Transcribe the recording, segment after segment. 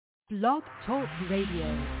Blog Talk Radio.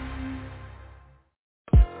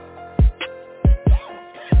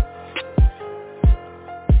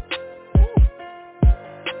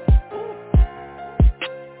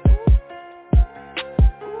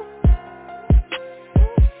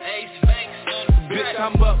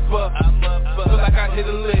 I'm up, feel like I hit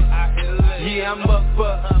a lick. Yeah, I'm up,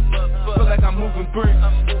 feel like I'm moving bricks.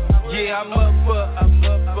 Yeah, I'm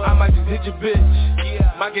up, I might just hit your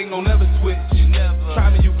bitch. My gang gon' never switch. Try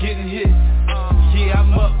me, you getting hit. Yeah,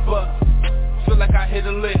 I'm up, feel like I hit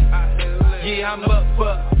a lick. Yeah, I'm up,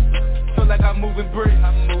 feel like I'm moving bricks.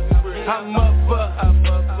 I'm up,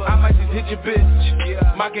 I might just hit your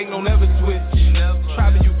bitch. My gang gon' never switch. Try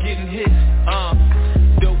me, you getting hit.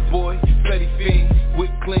 Dope boy, petty fiend,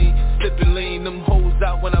 whip clean, sippin' lean, them hoes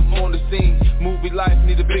out when I'm on the scene. Movie life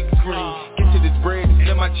need a big screen. Get to this bread, it's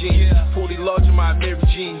in my jeans. 40 large in my Mary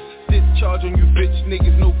jeans. Discharge on you bitch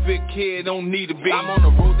niggas, no big kid, don't need a beat. I'm on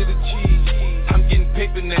the road to the cheese. I'm getting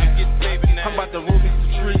paper now. I'm about to roll me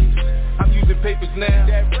some trees. I'm using papers now.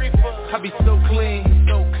 I be so clean.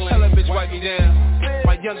 Tell that bitch wipe me down.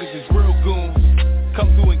 My youngest is real goons.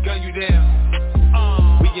 Come through and gun you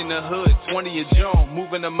down. We in the hood, 20 a John,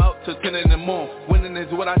 moving them out till 10 in the morning. Winning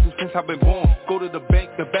is what I do since I've been born. Go to the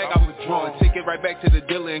bank, the bag I withdraw. Take it right back to the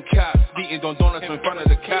dealer and cops. Eating on donuts in front of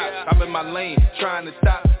the cops. I'm in my lane, trying to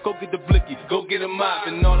stop. Go get the blicky, go get a mop,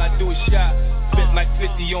 and all I do is shop. Spent like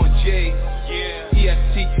 50 on J,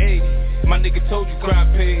 EST 80. My nigga told you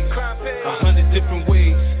crime pays 100 different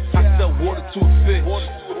ways. I sell water to a fish.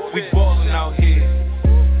 We ballin' out here.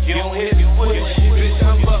 You don't hear me switch, bitch,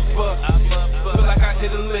 I'm up, feel like I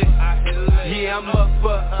hit a lick. Yeah, I'm up,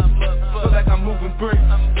 feel like I'm moving bricks.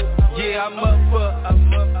 Yeah, I'm up,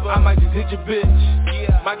 I might just hit your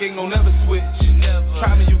bitch. My gang gon' never switch.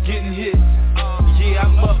 Try me, you getting hit. Yeah,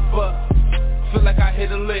 I'm up, feel like I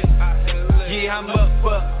hit a lick. Yeah, I'm up,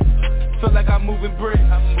 feel like I'm moving bricks.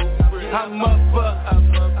 I'm up,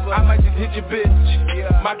 I might just hit your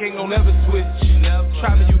bitch. My gang gon' never switch.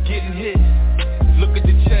 Try me, you getting hit. Look at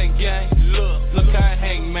the chain gang, look how I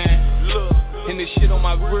hang, man. And this shit on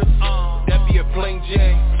my wrist, that be a plain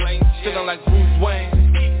Jane. Feeling like Bruce Wayne,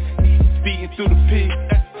 speeding through the P.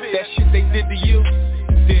 That shit they did to you,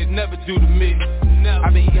 they'd never do to me.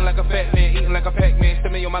 I been eating like a fat man, eating like a Pac-Man.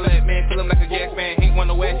 Stomach on my lap, man, feeling like a gas man. Ain't want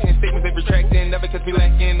no action, statements they retracting. Never catch me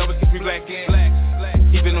lacking, never catch me blacking.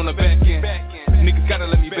 Even on the back end, niggas gotta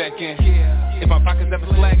let me back in. If my pockets ever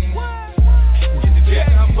slacking,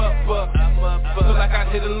 yeah, I'm up, feel like I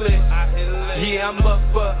hit a lick. Yeah, I'm up,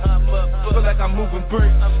 feel like I'm moving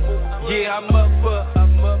bricks. Yeah, I'm up,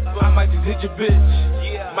 I might just hit your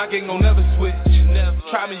bitch. My gang gon' never switch.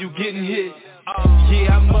 Try me, you getting hit.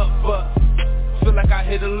 Yeah, I'm up, feel like I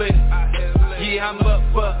hit a lick. Yeah, I'm up,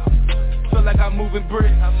 feel like I'm moving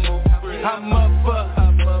bricks. I'm up,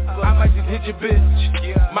 I might just hit your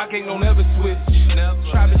bitch. My gang gon' never switch.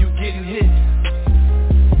 Try me, you getting hit.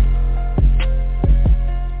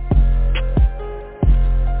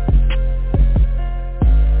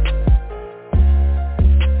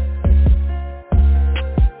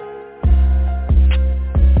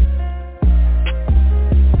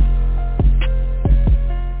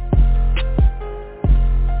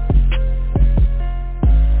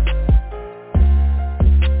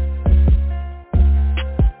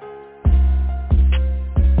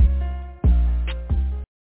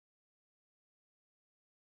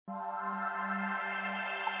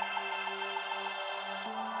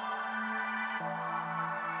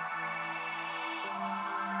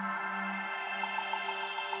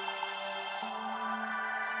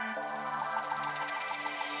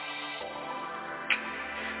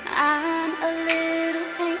 I'm a little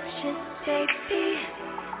anxious, baby,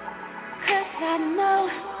 'cause I know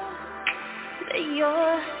that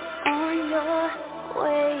you're on your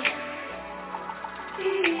way.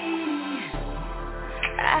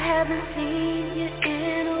 I haven't seen you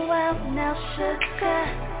in a while now, sugar,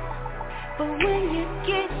 but when you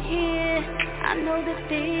get here, I know that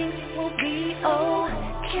things will be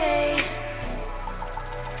okay.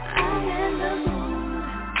 I'm in the mood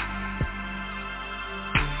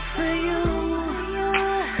for you,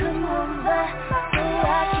 come over so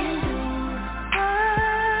I can do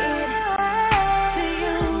it for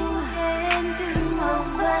you, and come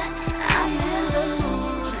over, I'm in the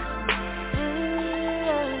mood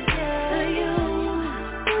for you,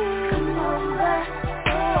 come over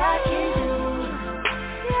so I can do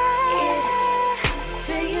it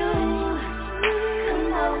for you,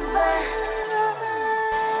 come over.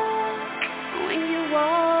 When you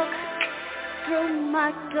walk through my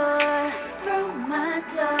door,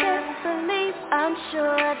 best believe I'm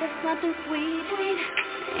sure there's something sweet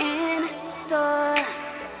in store.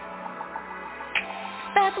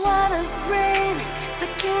 Bed water's red, the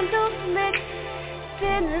candles lit,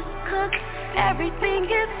 dinner's cooked, everything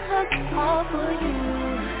is hooked, all for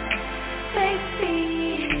you,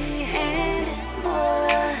 baby, and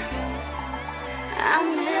more.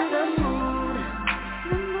 I'm in the mood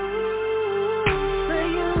for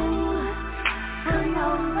you. Come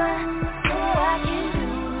over so I can do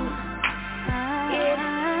it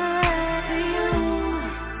for you.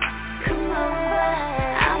 Come over,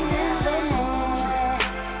 I'm in the mood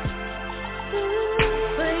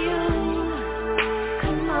for you.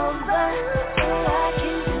 Come over so I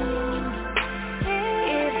can do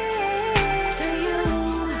it for you.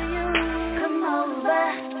 Come over.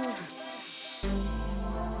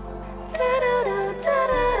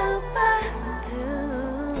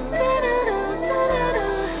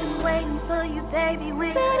 Waiting for you, baby, when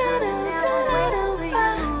you come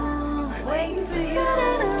now, waiting for you,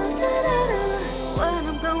 what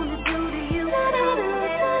I'm gonna do to you,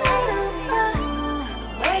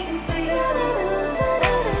 waiting for you,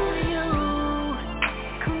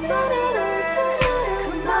 come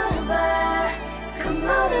over, come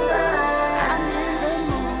over, I'm in the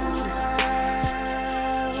mood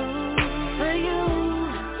for you,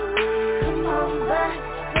 come over,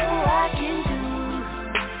 so I can do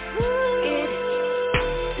it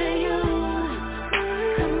to you,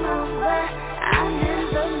 come over, I'm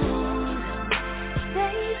in the mood,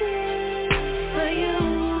 baby, for you,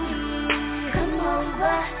 come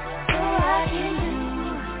over, so I can do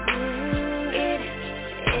it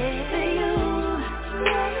for you,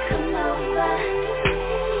 come over,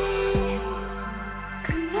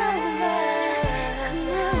 come over, come over, come over, come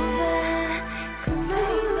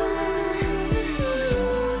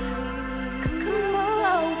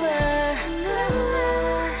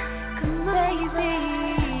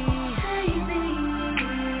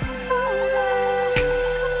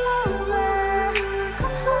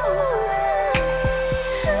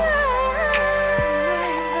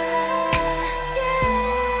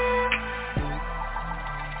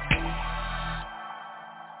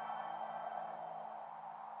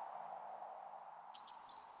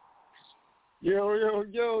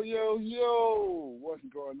Yo. What's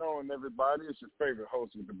going on, everybody? It's your favorite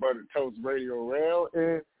host with the Buttered Toast Radio Rail,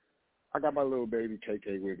 and I got my little baby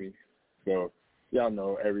KK with me. So, y'all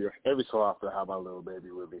know, every so often I have my little baby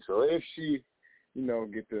with me. So if she,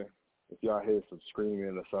 if y'all hear some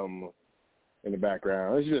screaming or something in the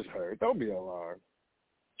background, it's just her. Don't be alarmed.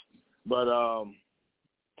 But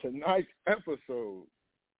tonight's episode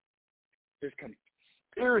is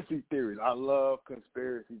conspiracy theories. I love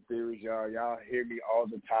conspiracy theories, y'all. Y'all hear me all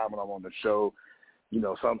the time when I'm on the show.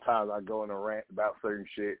 Sometimes I go in a rant about certain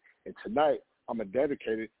shit. And tonight, I'm going to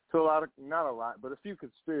dedicate it to not a lot, but a few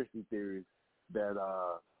conspiracy theories that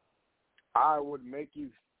I would make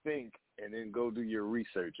you think and then go do your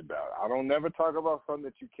research about. I don't never talk about something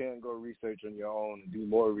that you can't go research on your own and do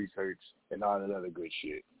more research and all that other good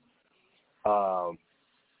shit. The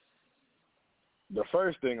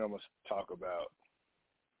first thing I'm going to talk about,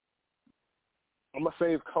 I'm going to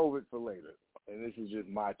save COVID for later, and this is just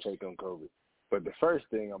my take on COVID. But the first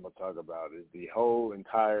thing I'm going to talk about is the whole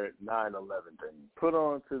entire 9/11 thing. Put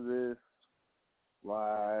on to this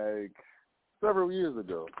like several years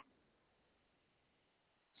ago.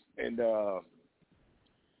 And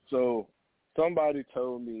so somebody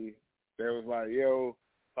told me, they was like,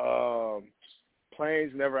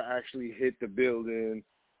 planes never actually hit the building.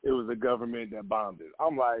 It was the government that bombed it.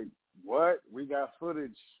 I'm like, what? We got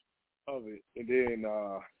footage of it. And then,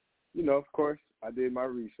 of course, I did my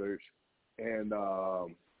research. And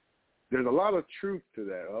there's a lot of truth to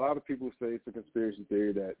that. A lot of people say it's a conspiracy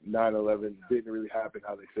theory that 9/11 didn't really happen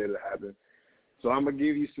how they said it happened. So I'm going to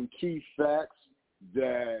give you some key facts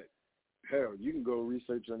that, hell, you can go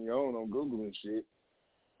research on your own on Google and shit.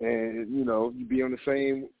 And, you be on the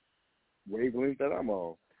same wavelength that I'm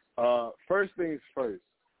on. First things first,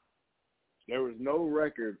 there was no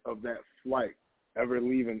record of that flight ever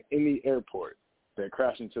leaving any airport that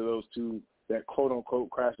crashed into those two, that quote-unquote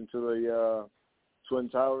crashed into the Twin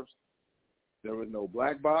Towers. There was no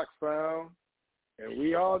black box found. And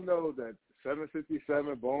we all know that the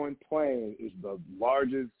 757 Boeing plane is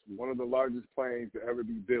one of the largest planes to ever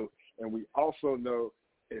be built. And we also know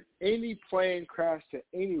if any plane crashed to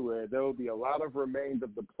anywhere, there will be a lot of remains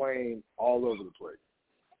of the plane all over the place.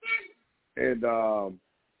 And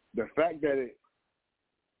the fact that it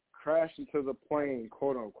crashed into the plane,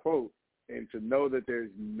 quote unquote, and to know that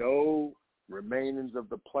there's no remains of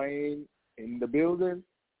the plane in the building,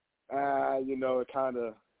 it kind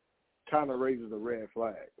of raises a red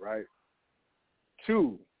flag, right?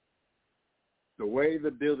 2, the way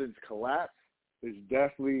the buildings collapse is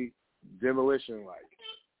definitely demolition-like.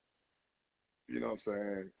 You know what I'm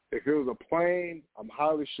saying? If it was a plane, I'm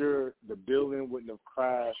highly sure the building wouldn't have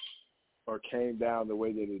crashed or came down the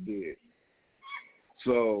way that it did.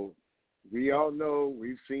 So we all know,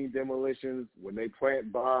 we've seen demolitions. When they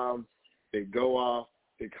plant bombs, they go off,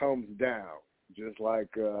 it comes down. Just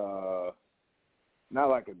like, not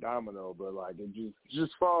like a domino, but like it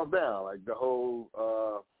just falls down. Like the whole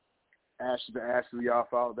the Ashley y'all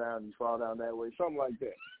fall down, you fall down that way, something like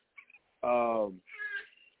that.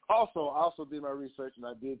 Also, I also did my research, and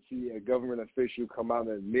I did see a government official come out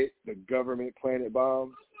and admit the government planted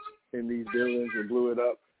bombs in these buildings and blew it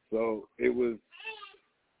up. So it was,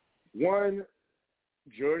 one,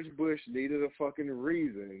 George Bush needed a fucking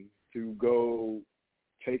reason to go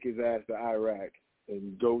take his ass to Iraq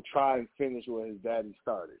and go try and finish what his daddy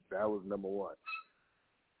started. That was number one.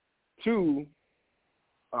 Two,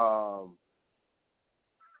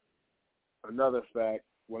 another fact,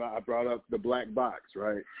 when I brought up the black box,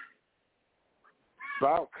 right?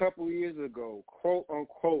 About a couple of years ago, quote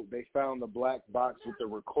unquote, they found the black box with the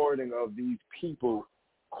recording of these people,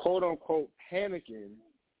 quote unquote, panicking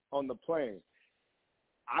on the plane.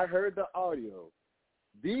 I heard the audio.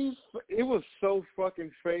 It was so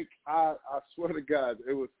fucking fake. I swear to God,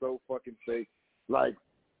 it was so fucking fake. Like,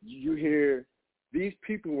 you hear, these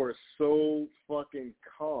people were so fucking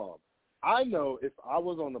calm. I know if I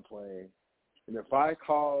was on the plane and if I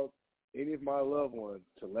called any of my loved ones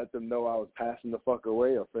to let them know I was passing the fuck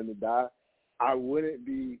away or finna die, I wouldn't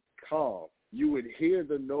be calm. You would hear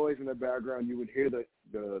the noise in the background. You would hear the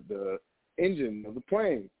engine of the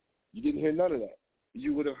plane. You didn't hear none of that.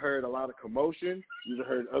 You would have heard a lot of commotion. You would have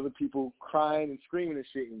heard other people crying and screaming and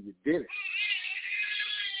shit, and you didn't.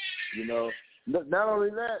 You know, not only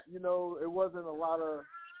that, you know, it wasn't a lot of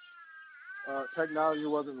technology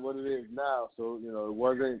wasn't what it is now. So, you know, it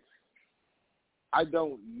wasn't. I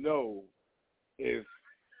don't know if,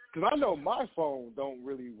 because I know my phone don't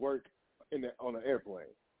really work on an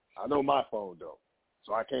airplane. I know my phone don't.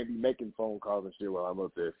 So I can't be making phone calls and shit while I'm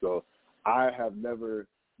up there. So I have never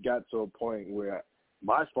got to a point where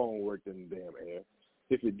my phone worked in the damn air.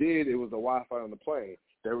 If it did, it was the Wi-Fi on the plane.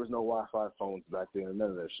 There was no Wi-Fi phones back then and none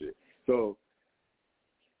of that shit. So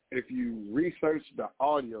if you research the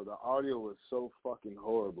audio was so fucking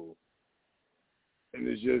horrible. And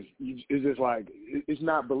it's just like, it's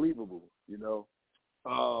not believable, you know.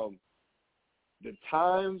 The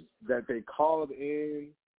times that they called in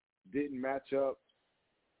didn't match up.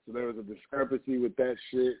 So there was a discrepancy with that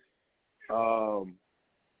shit.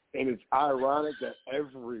 And it's ironic that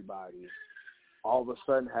everybody all of a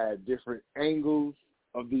sudden had different angles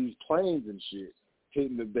of these planes and shit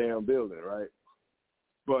hitting the damn building, right?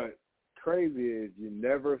 But crazy is you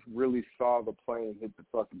never really saw the plane hit the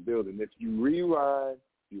fucking building. If you rewind,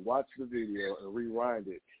 you watch the video and rewind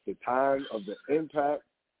it, the time of the impact,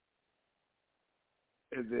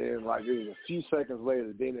 and then like it was a few seconds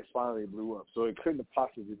later, then it finally blew up. So it couldn't have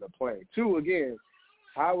possibly been a plane. Two, again,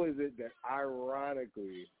 how is it that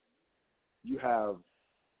ironically you have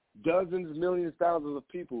dozens, millions, thousands of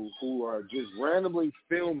people who are just randomly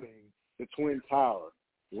filming the Twin Towers,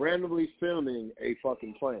 randomly filming a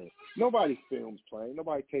fucking plane? Nobody films plane.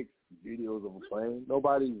 Nobody takes videos of a plane.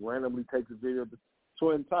 Nobody randomly takes a video of the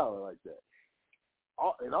Twin Tower like that.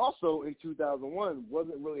 And also in 2001,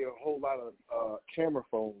 wasn't really a whole lot of camera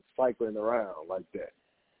phones cycling around like that.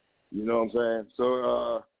 You know what I'm saying?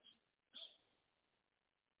 So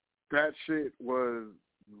that shit was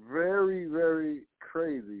very, very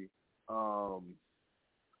crazy. How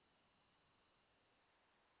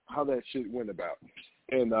that shit went about.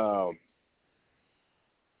 And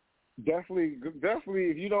definitely,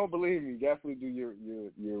 if you don't believe me, definitely do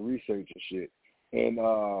your research and shit. And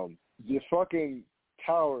the fucking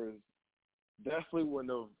towers definitely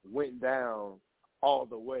wouldn't have went down all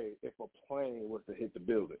the way if a plane was to hit the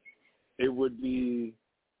building. It would be,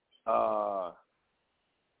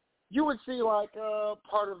 you would see like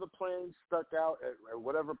part of the plane stuck out at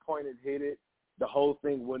whatever point it hit it. The whole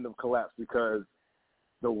thing wouldn't have collapsed because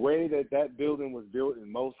the way that building was built,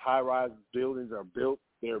 and most high-rise buildings are built,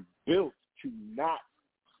 they're built to not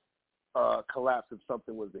collapse if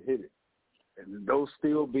something was to hit it. And those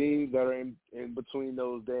steel beams that are in between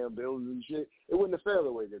those damn buildings and shit, it wouldn't have fell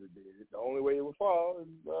the way that it did. The only way it would fall is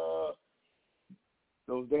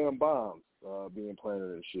those damn bombs being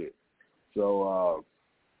planted and shit. So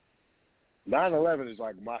 9/11 is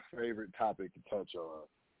like my favorite topic to touch on.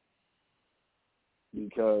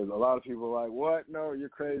 Because a lot of people are like, what? No, you're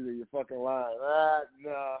crazy. You're fucking lying.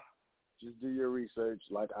 Nah. Just do your research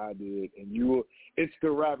like I did. And it's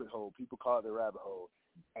the rabbit hole. People call it the rabbit hole.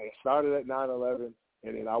 I started at 9/11,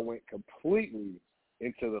 and then I went completely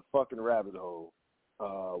into the fucking rabbit hole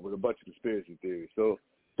with a bunch of conspiracy theories. So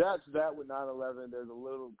that's that with 9/11. There's a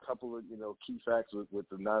little couple of, key facts with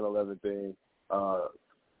the 9/11 thing.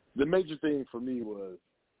 The major thing for me was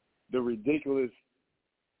the ridiculous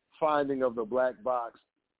finding of the black box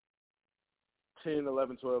 10,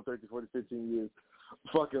 11, 12, 13, 14, 15 years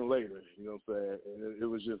fucking later, you know what I'm saying? And it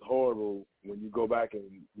was just horrible when you go back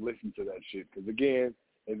and listen to that shit. Because, again,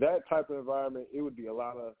 in that type of environment, it would be a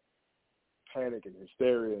lot of panic and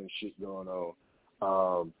hysteria and shit going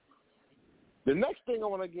on. The next thing I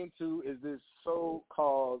want to get into is this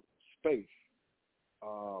so-called space,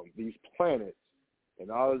 these planets and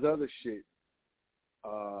all this other shit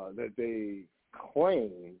that they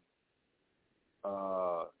claim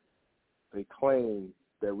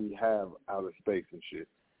that we have outer space and shit.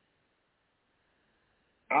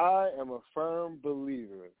 I am a firm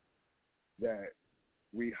believer that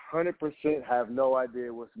we 100% have no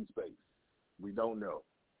idea what's in space. We don't know.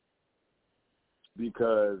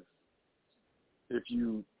 Because if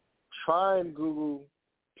you try and Google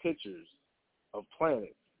pictures of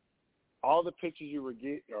planets, all the pictures you would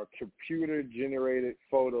get are computer-generated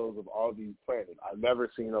photos of all these planets. I've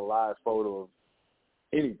never seen a live photo of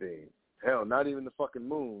anything. Hell, not even the fucking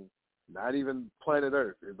moon, not even planet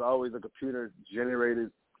Earth. It's always a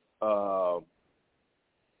computer-generated photo.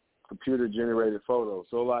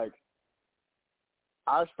 So, like,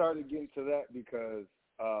 I started getting to that because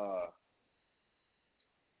I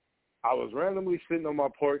was randomly sitting on my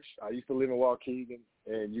porch. I used to live in Waukegan,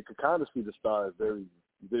 and you could kind of see the stars very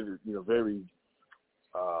vivid, very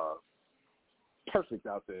perfect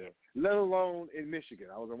out there, let alone in Michigan.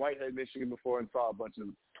 I was in Whitehead, Michigan before and saw a bunch of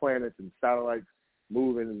planets and satellites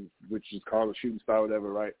moving, which is called a shooting star,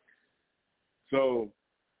 whatever, right? So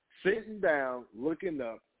sitting down, looking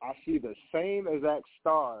up, I see the same exact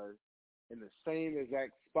stars in the same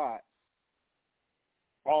exact spot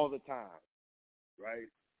all the time, right?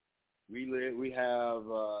 We have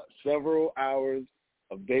several hours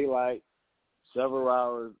of daylight, several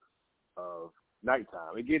hours of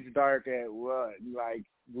nighttime. It gets dark at what? Like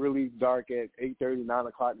really dark at 8:30, 9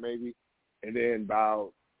 o'clock maybe, and then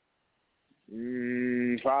about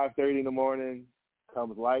 5:30 in the morning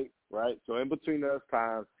comes light, right? So in between those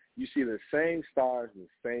times, you see the same stars in the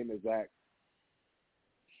same exact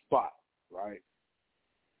spot, right?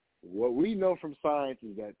 What we know from science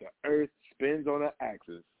is that the Earth spins on an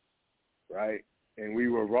axis, right? And we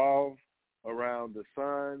revolve around the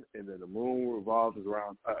sun, and then the moon revolves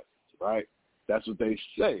around us, right? That's what they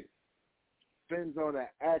say. Spins on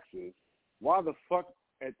that axis. Why the fuck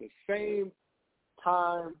at the same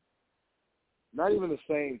time, not even the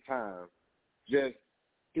same time, just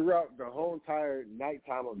throughout the whole entire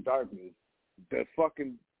nighttime of darkness, the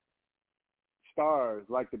fucking stars,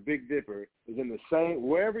 like the Big Dipper, is in the same,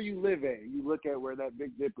 wherever you live at, you look at where that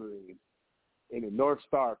Big Dipper is, in the North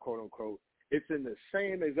Star, quote unquote, it's in the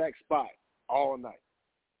same exact spot all night.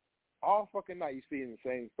 All fucking night you see it in the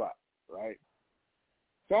same spot, right?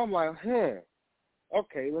 So I'm like,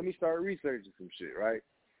 okay, let me start researching some shit, right?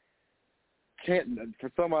 For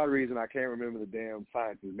some odd reason, I can't remember the damn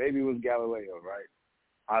scientist. Maybe it was Galileo, right?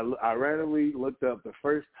 I randomly looked up the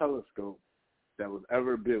first telescope that was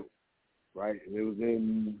ever built, right? And it was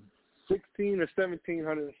in 16 or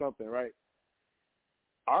 1700 or something, right?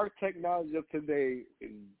 Our technology of today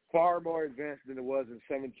is far more advanced than it was in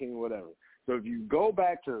 17 whatever. So if you go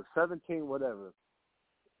back to 17 whatever,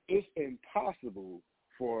 it's impossible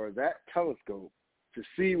for that telescope to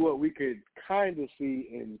see what we could kind of see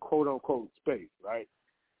in quote-unquote space, right?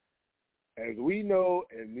 As we know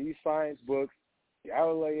in these science books,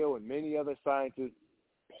 Galileo and many other scientists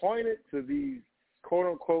pointed to these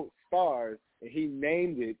quote-unquote stars, and he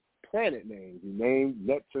named it planet names. He named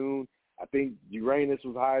Neptune. I think Uranus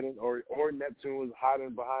was hiding, or Neptune was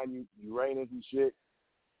hiding behind Uranus and shit.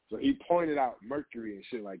 So he pointed out Mercury and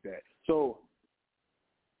shit like that. So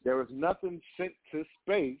there was nothing sent to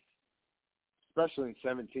space, especially in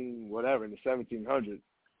in the 1700s,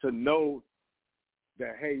 to know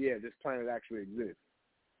that, hey, yeah, this planet actually exists,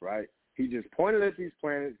 right? He just pointed at these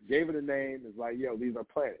planets, gave it a name, it's like, yo, these are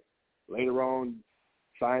planets. Later on,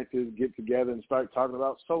 scientists get together and start talking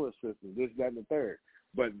about solar systems, this, that, and the third.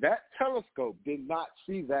 But that telescope did not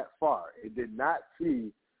see that far. It did not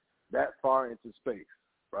see that far into space,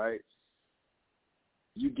 right?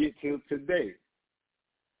 You get to today.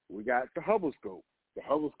 We got the Hubble scope. The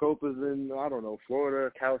Hubble scope is in, I don't know,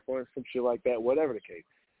 Florida, California, some shit like that, whatever the case.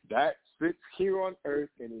 That sits here on Earth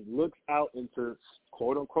and it looks out into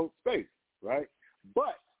quote-unquote space, right?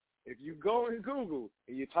 But if you go in Google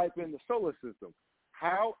and you type in the solar system,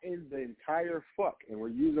 how in the entire fuck, and we're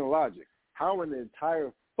using logic, how in the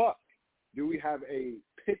entire fuck do we have a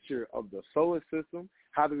picture of the solar system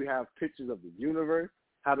How do we have pictures of the universe?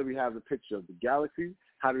 How do we have the picture of the galaxy?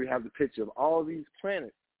 How do we have the picture of all these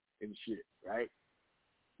planets and shit, right?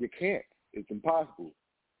 You can't. It's impossible.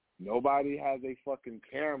 Nobody has a fucking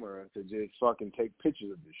camera to just fucking take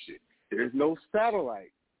pictures of this shit. There's no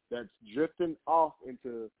satellite that's drifting off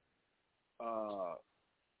into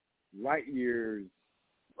light years.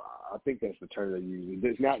 I think that's the term they use.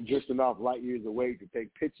 It's not drifting off light years away to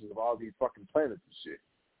take pictures of all these fucking planets and shit,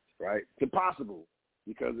 right? It's impossible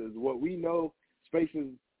because as what we know, space is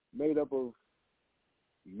made up of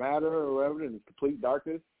matter or whatever, and it's complete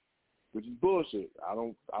darkness, which is bullshit. I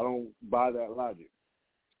don't buy that logic.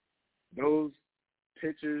 Those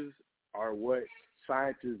pictures are what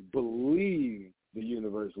scientists believe the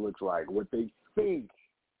universe looks like, what they think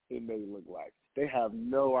it may look like. They have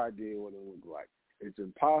no idea what it looks like. It's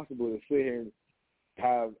impossible to sit here and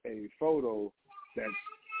have a photo that's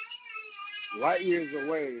light years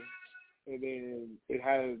away, and then it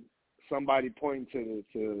has somebody pointing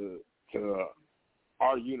to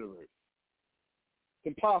our universe.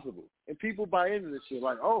 It's impossible. And people buy into this shit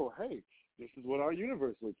like, oh, hey, this is what our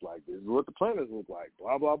universe looks like. This is what the planets look like,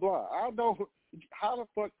 blah, blah, blah. How the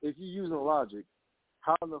fuck, if you're using logic,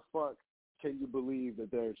 how the fuck can you believe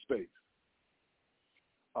that they're in space?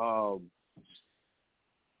 I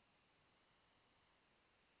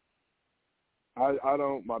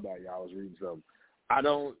don't, my bad, y'all, I was reading something.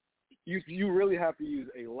 You really have to use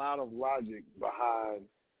a lot of logic behind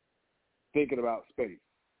thinking about space.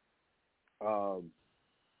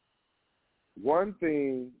 One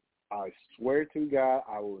thing I swear to God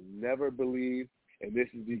I will never believe, and this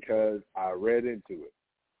is because I read into it.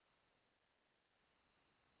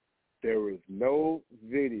 There was no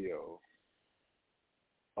video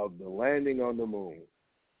of the landing on the moon.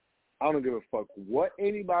 I don't give a fuck what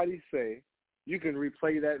anybody say. You can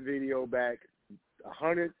replay that video back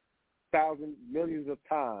 100,000 millions of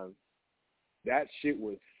times. That shit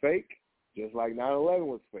was fake, just like 9/11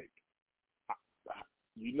 was fake.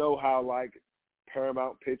 You know how, like,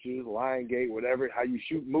 Paramount Pictures, Lionsgate, whatever, how you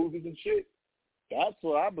shoot movies and shit? That's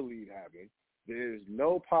what I believe happened. There's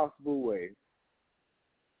no possible way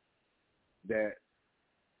that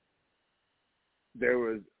there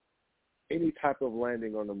was any type of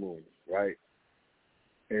landing on the moon, right?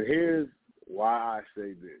 And here's why I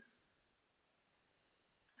say this.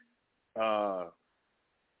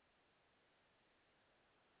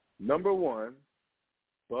 Number one,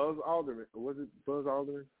 Buzz Aldrin, was it Buzz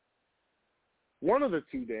Aldrin? One of the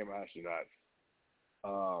two damn astronauts.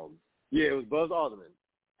 Yeah, it was Buzz Aldrin.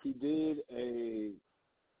 He did a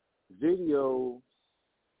video,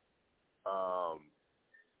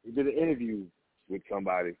 he did an interview with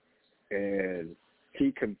somebody, and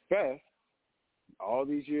he confessed all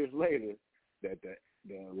these years later that the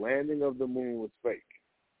landing of the moon was fake.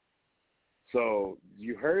 So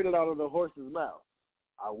you heard it out of the horse's mouth.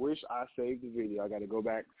 I wish I saved the video. I got to go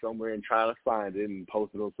back somewhere and try to find it and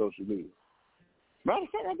post it on social media. Matter of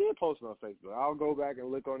fact, I did post it on Facebook. I'll go back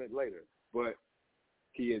and look on it later. But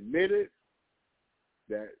he admitted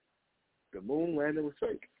that the moon landing was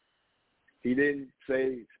fake. He didn't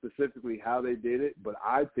say specifically how they did it, but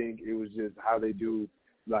I think it was just how they do,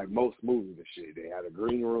 like, most movies and shit. They had a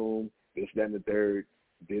green room, this, that, and the third,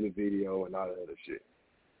 did a video, and all that other shit.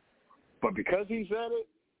 But because he said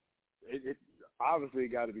it obviously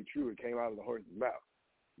got to be true. It came out of the horse's mouth.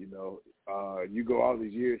 You know, you go all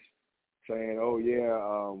these years saying, oh,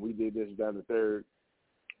 yeah, we did this, that, and the third.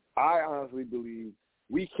 I honestly believe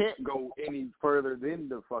we can't go any further than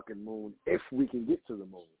the fucking moon if we can get to the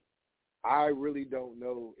moon. I really don't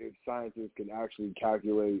know if scientists can actually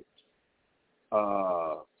calculate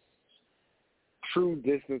true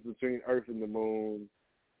distance between Earth and the moon,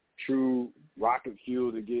 true rocket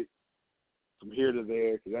fuel to get from here to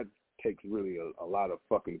there, because that takes really a lot of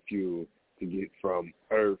fucking fuel to get from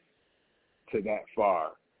Earth to that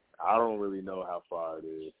far. I don't really know how far it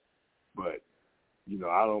is, but, you know,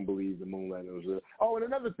 I don't believe the moon landing was real. Oh, and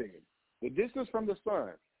another thing, the distance from the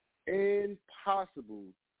sun, impossible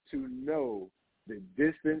to know the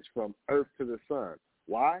distance from Earth to the sun.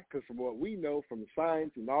 Why? Because from what we know from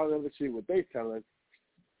science and all the other shit, what they tell us,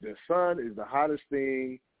 the sun is the hottest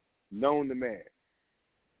thing known to man.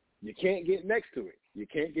 You can't get next to it. You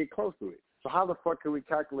can't get close to it. So how the fuck can we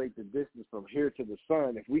calculate the distance from here to the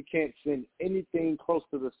sun if we can't send anything close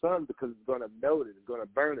to the sun because it's going to melt it, it's going to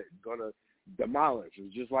burn it, it's going to demolish.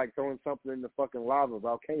 It's just like throwing something in the fucking lava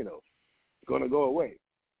volcano. It's going to go away.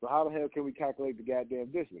 So how the hell can we calculate the goddamn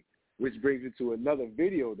distance? Which brings me to another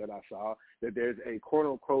video that I saw, that there's a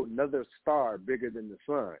quote-unquote another star bigger than the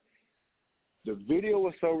sun. The video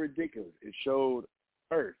was so ridiculous. It showed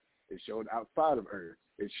Earth. It showed outside of Earth.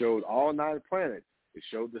 It showed all 9 planets. It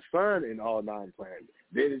showed the sun in all 9 planets.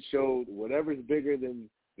 Then it showed whatever's bigger than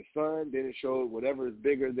the sun. Then it showed whatever is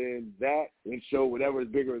bigger than that. Then it showed whatever is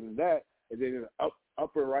bigger than that. And then in the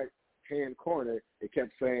upper right-hand corner, it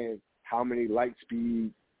kept saying how many light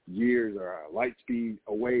speed years or light speed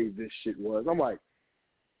away this shit was. I'm like,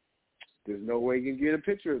 there's no way you can get a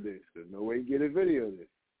picture of this. There's no way you can get a video of this.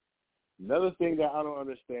 Another thing that I don't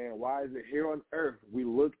understand, why is it here on Earth, we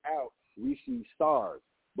look out, we see stars,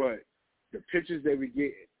 but the pictures that we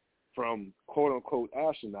get from quote-unquote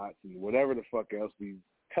astronauts and whatever the fuck else, these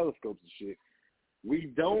telescopes and shit, we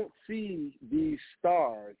don't see these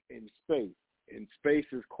stars in space. And space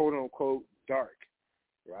is quote-unquote dark,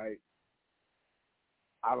 right?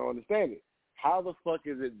 I don't understand it. How the fuck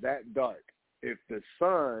is it that dark if the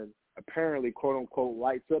sun apparently quote-unquote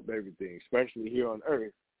lights up everything, especially here on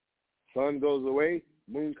Earth? Sun goes away,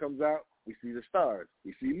 moon comes out, we see the stars.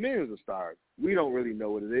 We see millions of stars. We don't really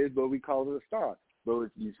know what it is, but we call it a star. But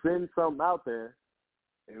if you send something out there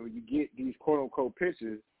and when you get these quote-unquote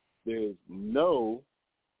pictures, there's no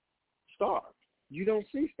stars. You don't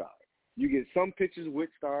see stars. You get some pictures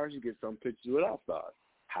with stars, you get some pictures without stars.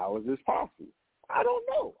 How is this possible? I don't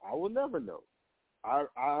know. I will never know. I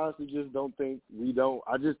honestly just don't think we don't.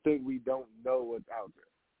 I just think we don't know what's out there.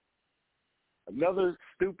 Another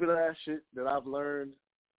stupid ass shit that I've learned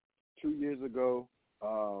 2 years ago.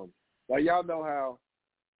 Like y'all know how.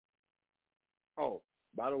 Oh,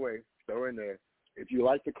 by the way, throw in there. If you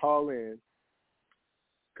like to call in,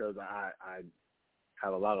 because I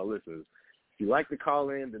have a lot of listeners. If you like to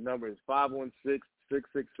call in, the number is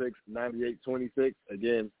 516-666-9826.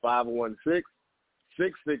 Again,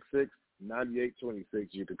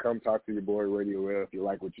 516-666-9826. You can come talk to your boy Radio Well if you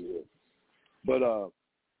like what you hear. But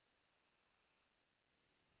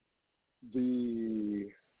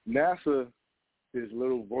the NASA, this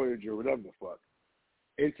little Voyager, whatever the fuck,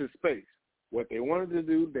 into space. What they wanted to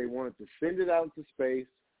do, they wanted to send it out into space,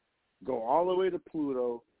 go all the way to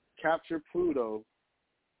Pluto, capture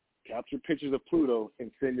pictures of Pluto,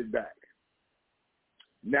 and send it back.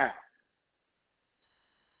 Now,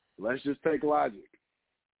 let's just take logic.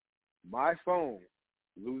 My phone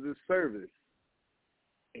loses service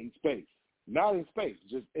in space. Not in space,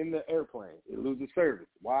 just in the airplane. It loses service.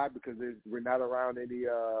 Why? Because we're not around any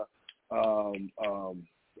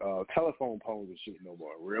telephone poles and shit no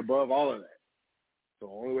more. We're above all of that. So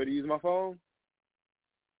the only way to use my phone,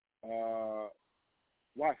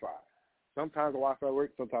 Wi-Fi. Sometimes the Wi-Fi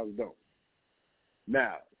works, sometimes it don't.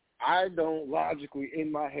 Now, I don't logically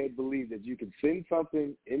in my head believe that you can send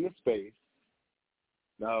something into space.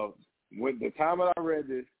 Now, when the time that I read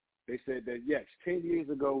this, they said that, yes, 10 years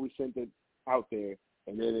ago we sent it out there,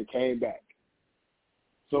 and then it came back.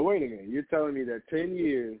 So wait a minute. You're telling me that 10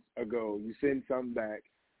 years ago you send something back,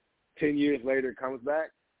 10 years later it comes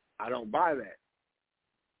back? I don't buy that.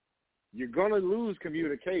 You're going to lose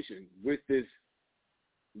communication with this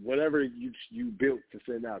whatever you built to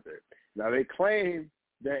send out there. Now, they claim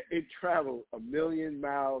that it traveled 1 million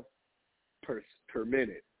miles per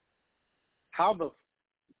minute.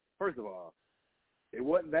 First of all, it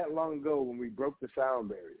wasn't that long ago when we broke the sound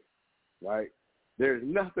barrier, right? There's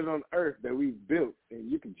nothing on Earth that we've built,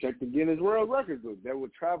 and you can check the Guinness World Records book, that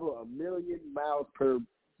would travel 1 million miles per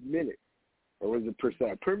minute. Or was it per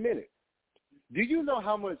second? Per minute. Do you know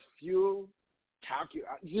how much fuel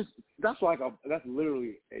that's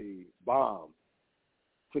literally a bomb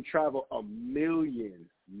to travel 1 million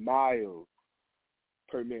miles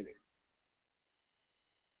per minute.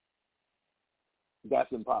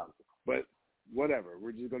 That's impossible. But whatever,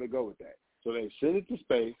 we're just going to go with that. So they send it to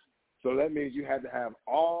space. So that means you had to have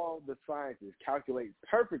all the scientists calculate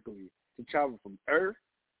perfectly to travel from Earth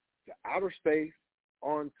to outer space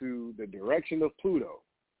onto the direction of Pluto.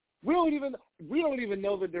 We don't even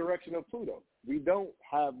know the direction of Pluto. We don't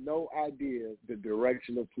have no idea the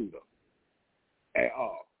direction of Pluto at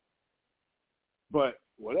all. But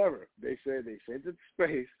whatever, they said they sent it to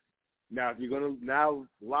space. Now, now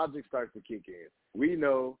logic starts to kick in. We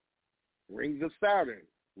know rings of Saturn.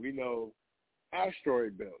 We know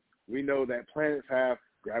asteroid belts. We know that planets have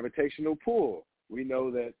gravitational pull. We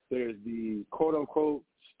know that there's the quote-unquote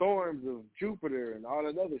storms of Jupiter and all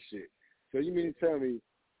that other shit. So you mean to tell me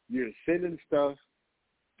you're sending stuff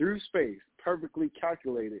through space, perfectly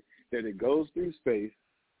calculated, that it goes through space,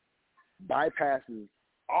 bypasses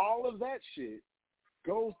all of that shit,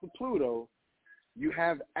 goes to Pluto, you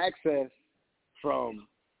have access from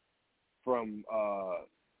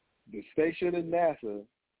the station in NASA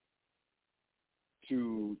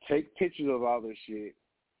to take pictures of all this shit,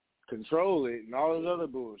 control it, and all this other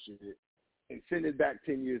bullshit, and send it back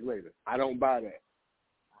 10 years later. I don't buy that.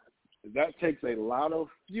 That takes a lot of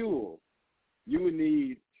fuel. you would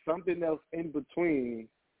need something else in between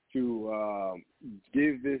to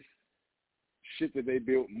give this shit that they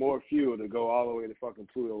built more fuel to go all the way to fucking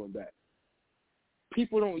Pluto and back.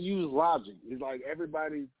 People don't use logic. It's like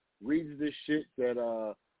everybody reads this shit that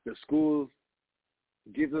the schools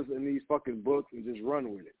gives us in these fucking books and just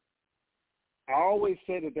run with it. I always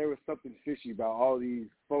said that there was something fishy about all these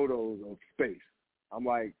photos of space. I'm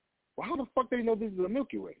like, well, how the fuck they know this is the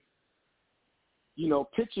Milky Way? You know,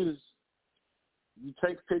 pictures, you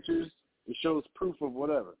take pictures, it shows proof of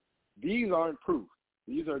whatever. These aren't proof.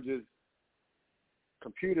 These are just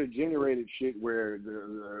computer-generated shit where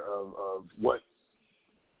of what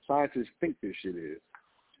scientists think this shit is.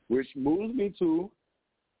 Which moves me to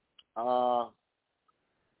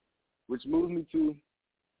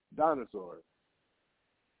dinosaurs.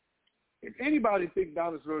 If anybody thinks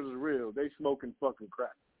dinosaurs is real, they smoking fucking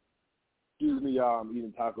crack. Excuse me, y'all, I'm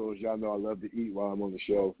eating tacos. Y'all know I love to eat while I'm on the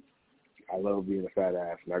show. I love being a fat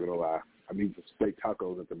ass, not gonna lie. I'm eating some steak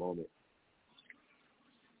tacos at the moment.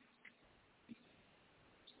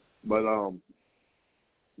 But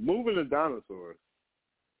moving to dinosaurs,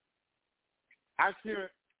 I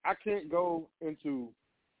can't go into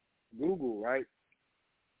Google, right?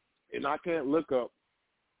 And I can't look up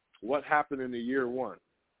what happened in the year one.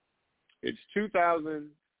 It's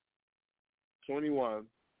 2021,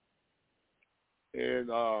 and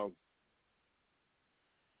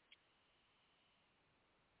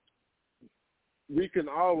we can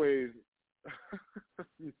always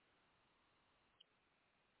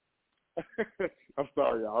I'm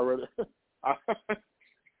sorry, I already I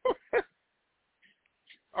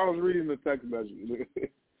was reading the text message.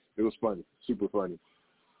 It was funny, super funny.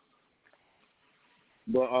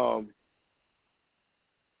 But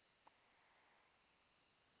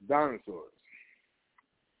dinosaurs.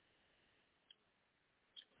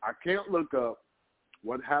 I can't look up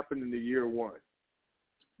what happened in the year one,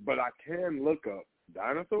 but I can look up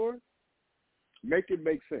dinosaurs, make it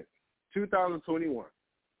make sense. 2021.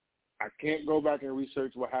 I can't go back and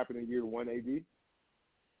research what happened in year 1 AD.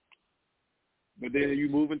 But then you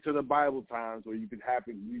move into the Bible times where you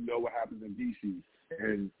know what happens in BC.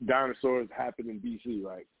 And dinosaurs happened in BC,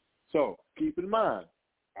 right? So keep in mind,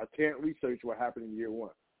 I can't research what happened in year 1.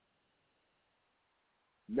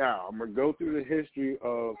 Now, I'm going to go through the history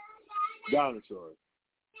of dinosaurs.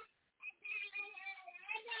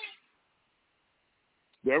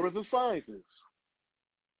 There was a scientist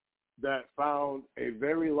that found a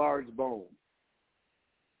very large bone.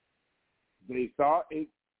 They thought it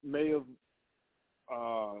may have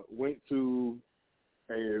went to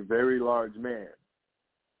a very large man.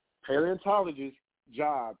 Paleontologist's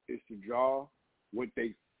job is to draw what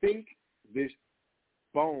they think this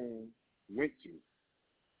bone went to.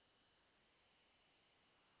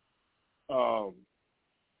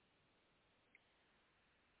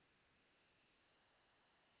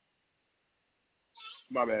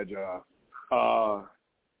 My bad, y'all.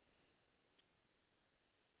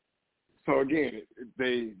 So again,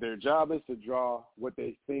 their job is to draw what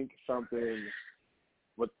they think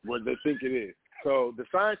what they think it is. So the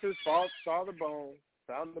scientist saw the bone,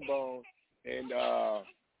 found the bone, and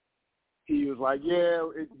he was like, yeah,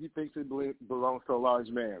 he thinks it belongs to a large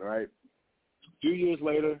man, right? A few years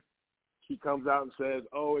later, he comes out and says,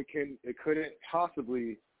 oh, it couldn't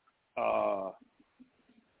possibly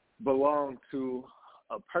belong to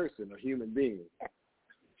a person, a human being.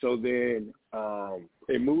 So then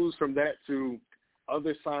it moves from that to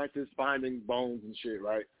other scientists finding bones and shit,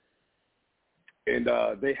 right? And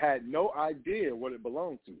they had no idea what it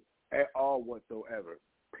belonged to at all whatsoever,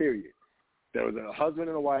 period. There was a husband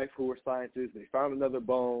and a wife who were scientists. They found another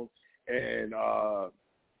bone, and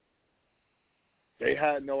they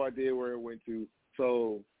had no idea where it went to.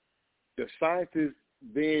 So the scientists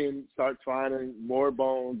then start finding more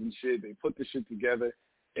bones and shit. They put the shit together,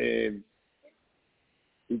 and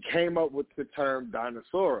he came up with the term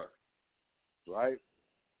dinosaur, right?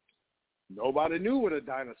 Nobody knew what a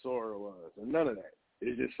dinosaur was, or none of that.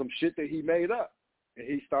 It's just some shit that he made up. And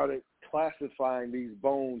he started classifying these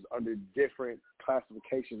bones under different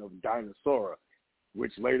classification of dinosaur,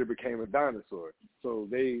 which later became a dinosaur. So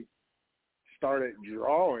they started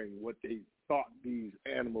drawing what they thought these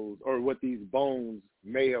animals or what these bones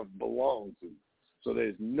may have belonged to. So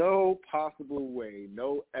there's no possible way,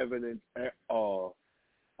 no evidence at all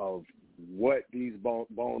of what these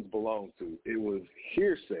bones belong to. It was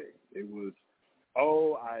hearsay. It was,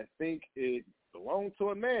 oh, I think it belonged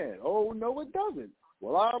to a man. Oh, no, it doesn't.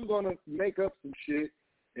 Well, I'm going to make up some shit,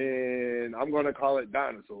 and I'm going to call it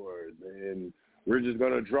dinosaurs, and we're just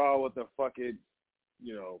going to draw what the fuck it,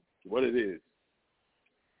 what it is.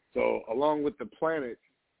 So along with the planets,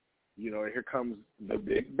 here comes the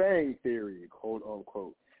Big Bang Theory, quote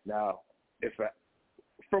unquote. Now,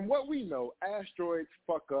 from what we know, asteroids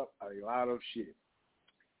fuck up a lot of shit.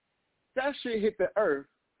 That shit hit the Earth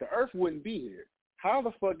wouldn't be here. How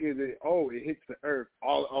the fuck is it? Oh, it hits the Earth.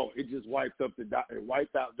 It just wiped out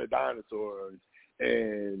the dinosaurs,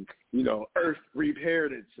 and Earth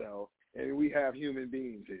repaired itself, and we have human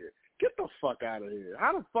beings here. Get the fuck out of here.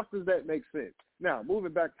 How the fuck does that make sense? Now,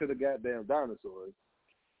 moving back to the goddamn dinosaurs,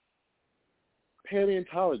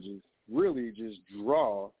 paleontologists really just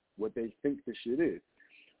draw what they think the shit is.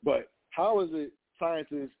 But how is it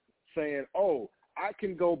scientists saying, oh, I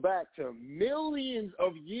can go back to millions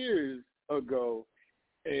of years ago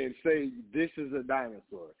and say this is a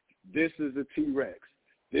dinosaur, this is a T-Rex,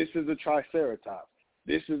 this is a Triceratops,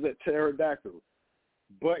 this is a pterodactyl,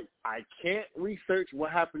 but I can't research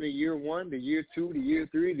what happened in year 1, the year 2, the year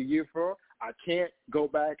 3, the year 4. I can't go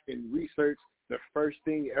back and research the first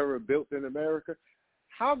thing ever built in America.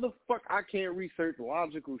 How the fuck I can't research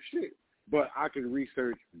logical shit, but I can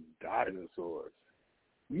research dinosaurs?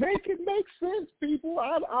 Make it make sense, people.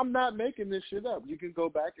 I'm not making this shit up. You can go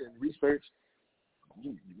back and research,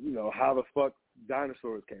 how the fuck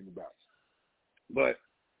dinosaurs came about. But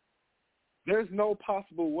there's no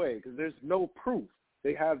possible way because there's no proof.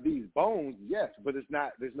 They have these bones, yes, but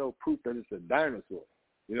there's no proof that it's a dinosaur.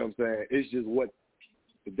 You know what I'm saying? It's just what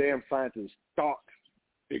the damn scientists thought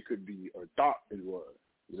it could be or thought it was.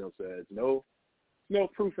 You know what I'm saying? No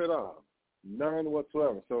proof at all. None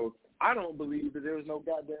whatsoever. So I don't believe that there was no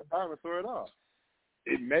goddamn dinosaur at all.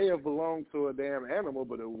 It may have belonged to a damn animal,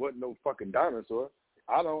 but it wasn't no fucking dinosaur.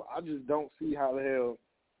 I just don't see how the hell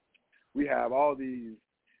we have all these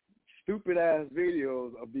stupid ass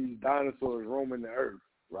videos of these dinosaurs roaming the earth,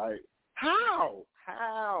 right? How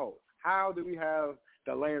do we have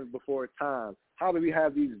the land before time? How do we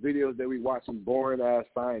have these videos that we watch in boring ass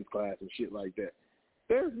science class and shit like that?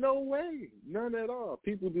 There's no way, none at all.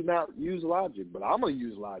 People do not use logic, but I'm gonna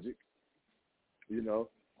use logic,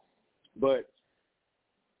 But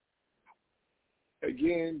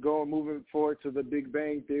again, moving forward to the Big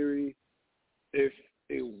Bang Theory, if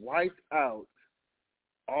it wiped out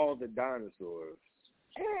all the dinosaurs,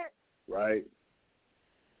 right?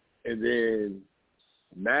 And then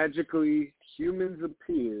magically humans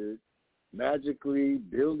appeared, magically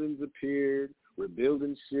buildings appeared, we're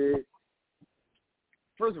building shit.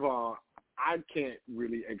 First of all, I can't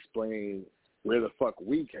really explain where the fuck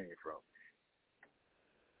we came from.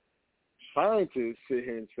 Scientists sit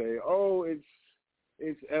here and say, oh,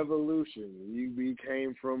 it's evolution. We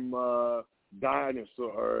came from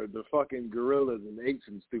dinosaur or the fucking gorillas and ate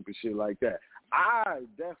some stupid shit like that. I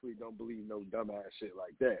definitely don't believe no dumbass shit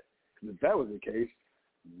like that. Because if that was the case,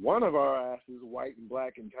 one of our asses, white and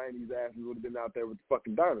black and Chinese asses, would have been out there with the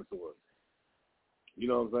fucking dinosaurs. You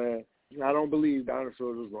know what I'm saying? I don't believe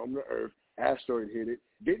dinosaurs was roaming the earth. Asteroid hit it.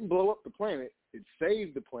 Didn't blow up the planet. It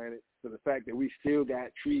saved the planet for the fact that we still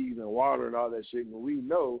got trees and water and all that shit. And we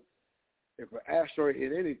know if an asteroid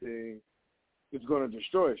hit anything, it's going to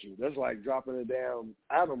destroy you. That's like dropping a damn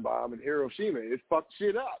atom bomb in Hiroshima. It fucked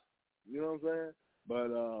shit up. You know what I'm saying? But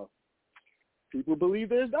people believe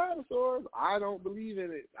there's dinosaurs. I don't believe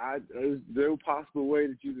in it. There's no possible way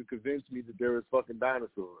that you can convince me that there is fucking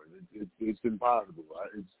dinosaurs. It's impossible.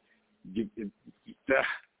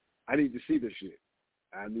 I need to see this shit.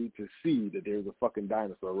 I need to see that there's a fucking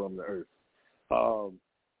dinosaur roaming the earth.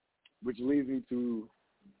 Which leads me to,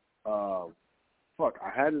 I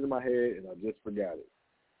had it in my head and I just forgot it.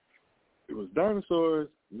 It was dinosaurs,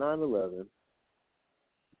 9/11,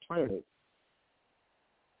 planets.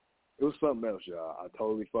 It was something else, y'all. I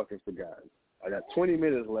totally fucking forgot. I got 20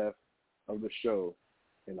 minutes left of the show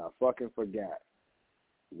and I fucking forgot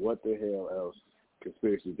what the hell else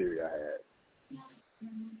conspiracy theory I had.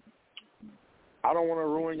 I don't want to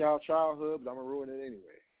ruin y'all childhood, but I'm going to ruin it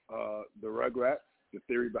anyway. The Rugrats, the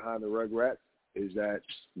theory behind the Rugrats is that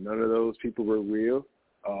none of those people were real.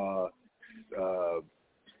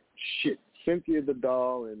 Cynthia the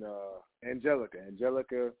doll and Angelica.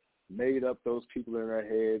 Angelica made up those people in her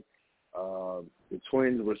head. The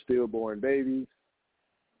twins were stillborn babies,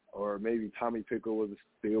 or maybe Tommy Pickle was a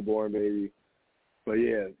stillborn baby. But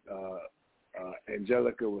yeah,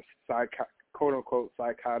 Angelica was quote-unquote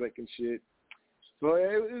psychotic and shit. So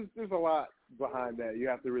there's a lot behind that. You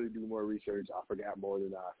have to really do more research. I forgot more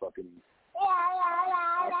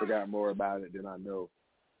about it than I know.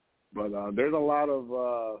 But there's a lot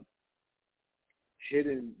of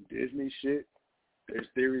hidden Disney shit. There's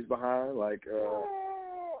theories behind, like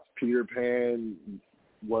Peter Pan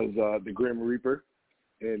was the Grim Reaper,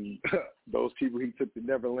 and those people he took to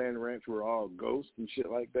Neverland Ranch were all ghosts and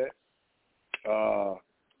shit like that.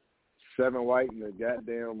 Seven White and the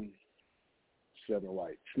goddamn Seven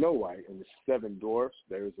White, Snow White and the Seven Dwarfs.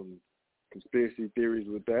 There's some conspiracy theories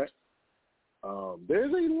with that.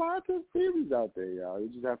 There's a lot of theories out there, y'all. You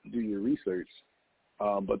just have to do your research.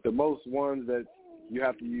 But the most ones that you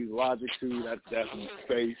have to use logic to, that's definitely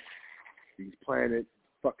space, these planets,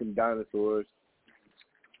 fucking dinosaurs.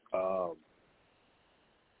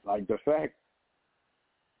 Like the fact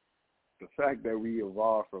that we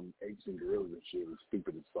evolved from apes and gorillas and shit is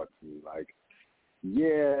stupid as fuck to me. Like,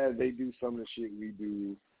 yeah, they do some of the shit we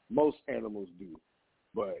do. Most animals do.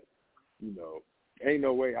 But, you know, ain't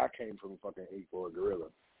no way I came from a fucking ape or a gorilla.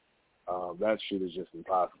 That shit is just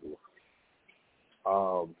impossible.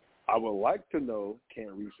 I would like to know,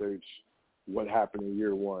 can't research what happened in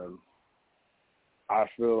year one. I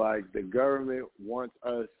feel like the government wants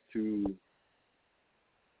us to,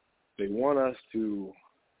 they want us to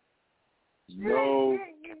know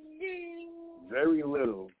very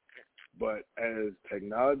little, but as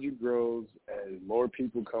technology grows, as more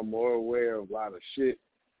people become more aware of a lot of shit,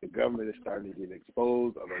 the government is starting to get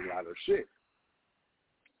exposed of a lot of shit.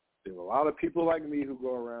 There's a lot of people like me who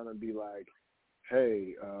go around and be like,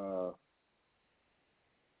 hey,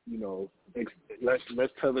 you know,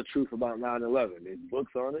 let's tell the truth about 9/11. There's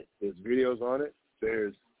books on it. There's videos on it.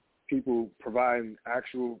 There's people providing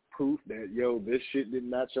actual proof that, yo, this shit didn't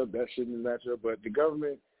match up, that shit didn't match up. But the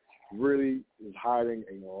government really is hiding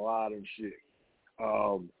a lot of shit.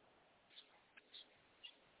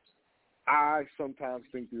 I sometimes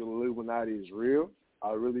think the Illuminati is real.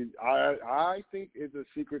 I think it's a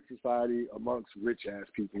secret society amongst rich-ass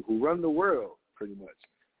people who run the world, pretty much.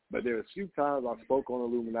 But there are a few times I spoke on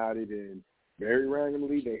Illuminati, then very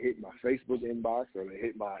randomly they hit my Facebook inbox or they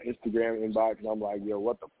hit my Instagram inbox, and I'm like, yo,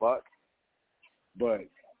 what the fuck? But,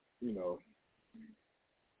 you know,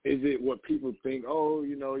 is it what people think, oh,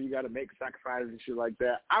 you know, you got to make sacrifices and shit like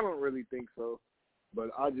that? I don't really think so. But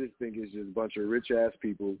I just think it's just a bunch of rich-ass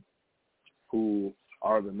people who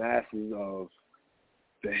are the masses of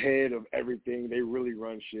the head of everything. They really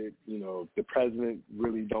run shit. You know, the president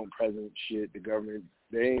really don't present shit. The government,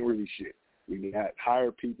 they ain't really shit. We got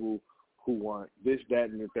hire people who want this, that,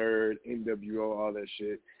 and the third, NWO, all that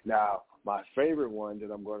shit. Now, my favorite one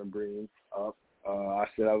that I'm going to bring up, I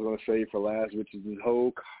said I was going to save for last, which is this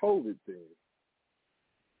whole COVID thing.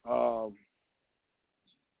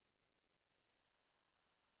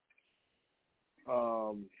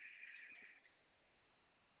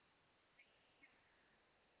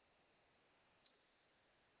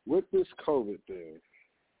 With this COVID thing,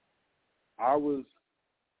 I was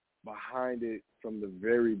behind it from the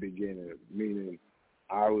very beginning, meaning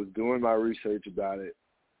I was doing my research about it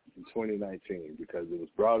in 2019 because it was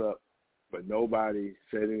brought up, but nobody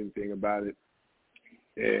said anything about it.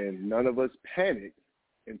 And none of us panicked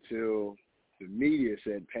until the media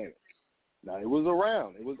said panic. Now, it was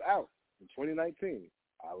around. It was out in 2019.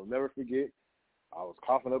 I will never forget. I was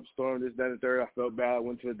coughing up a storm, this, that, and the third. I felt bad. I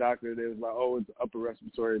went to the doctor. They was like, oh, it's upper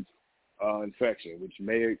respiratory infection, which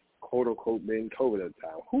may have, quote, unquote, been COVID at the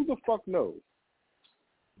time. Who the fuck knows?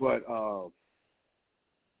 But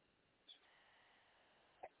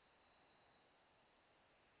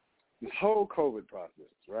this whole COVID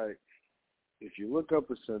process, right, if you look up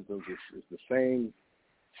the symptoms, it's the same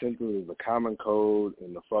symptoms as the common cold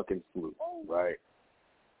and the fucking flu, right?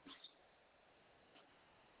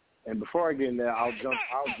 And before I get in there, I'll jump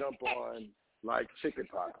on like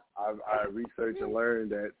chickenpox. I researched and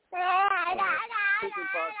learned that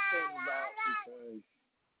chickenpox came about because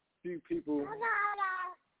few people,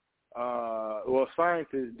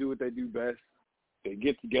 scientists do what they do best. They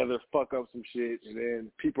get together, fuck up some shit, and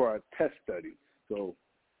then people are test studies. So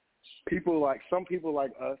some people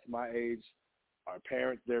like us, my age, our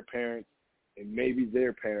parents, their parents, and maybe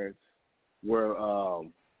their parents were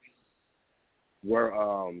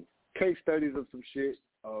case studies of some shit,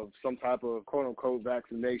 of some type of quote-unquote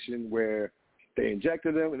vaccination where they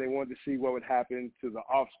injected them and they wanted to see what would happen to the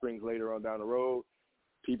offspring later on down the road.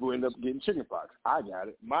 People end up getting chickenpox. I got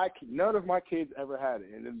it. None of my kids ever had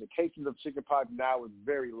it. And then the cases of chickenpox now is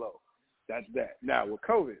very low. That's that. Now, with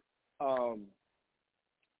COVID,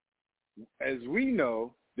 as we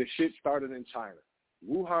know, the shit started in China,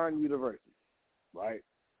 Wuhan University, right?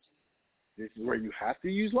 This is where you have to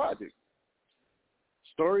use logic.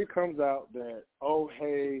 Story comes out that, oh,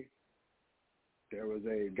 hey, there was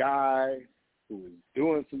a guy who was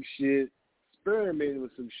doing some shit, experimenting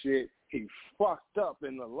with some shit. He fucked up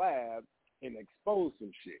in the lab and exposed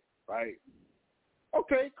some shit, right?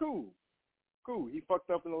 Okay, cool. He fucked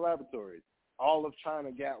up in the laboratory. All of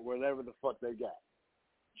China got whatever the fuck they got.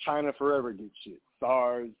 China forever gets shit.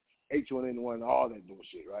 SARS, H1N1, all that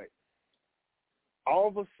bullshit, right? all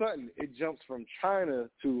of a sudden, it jumps from China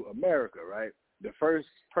to America, right? The first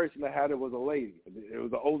person that had it was a lady. It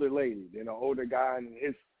was an older lady, then an older guy and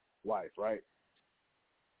his wife, right?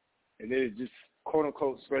 And then it just,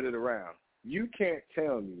 quote-unquote, spread it around. You can't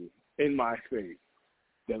tell me in my space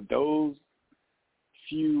that those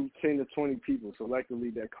few 10 to 20 people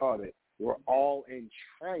selectively that caught it were all in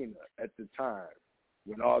China at the time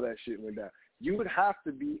when all that shit went down. You would have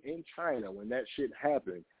to be in China when that shit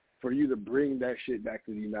happened for you to bring that shit back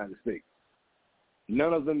to the United States.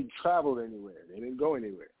 None of them traveled anywhere. They didn't go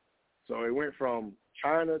anywhere. So it went from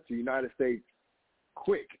China to United States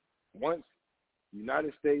quick. Once the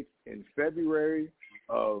United States in February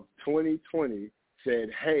of 2020 said,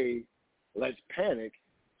 hey, let's panic,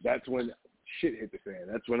 that's when shit hit the fan.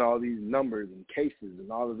 That's when all these numbers and cases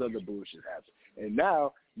and all this other bullshit happened. And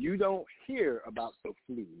now you don't hear about the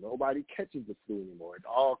flu. Nobody catches the flu anymore. It's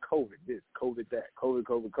all COVID this, COVID that,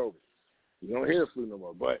 COVID. You don't hear the flu no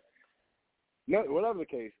more. But no, whatever the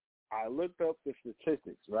case, I looked up the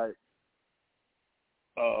statistics, right,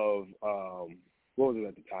 of, what was it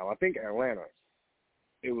at the time? I think Atlanta.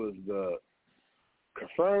 It was the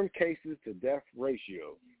confirmed cases to death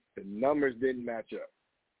ratio. The numbers didn't match up.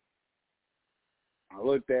 I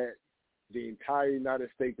looked at the entire United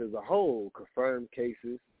States as a whole, confirmed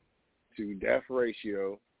cases to death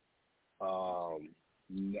ratio.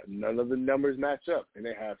 None of the numbers match up. And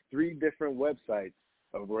they have 3 different websites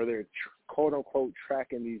of where they're, quote-unquote,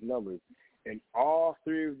 tracking these numbers. And all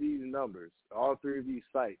 3 of these numbers, all 3 of these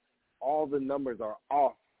sites, all the numbers are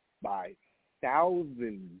off by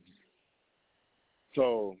thousands.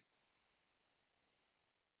 So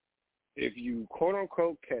if you,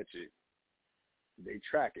 quote-unquote, catch it, they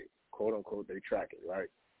track it. Quote-unquote, they track it, right?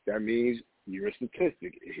 That means you're a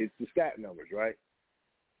statistic. It hits the stat numbers, right?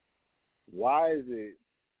 Why is it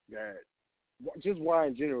that, just why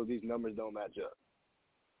in general these numbers don't match up?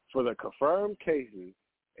 For the confirmed cases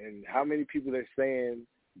and how many people they're saying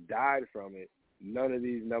died from it, none of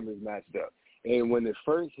these numbers matched up. And when it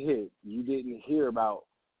first hit, you didn't hear about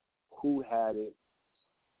who had it,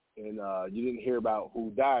 and you didn't hear about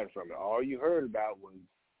who died from it. All you heard about was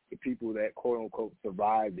the people that, quote-unquote,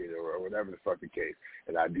 survived it or whatever the fuck the case.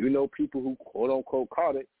 And I do know people who, quote-unquote,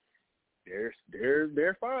 caught it. They're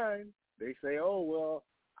fine. They say, oh, well,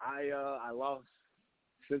 I lost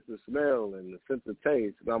sense of smell and the sense of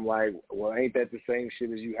taste. And I'm like, well, ain't that the same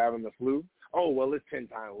shit as you having the flu? Oh, well, it's 10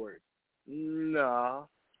 times worse. Nah,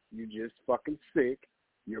 you just fucking sick.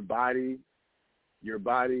 Your body,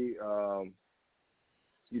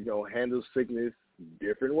 handles sickness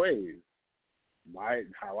different ways.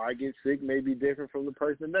 How I get sick may be different from the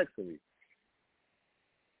person next to me.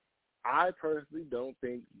 I personally don't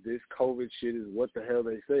think this COVID shit is what the hell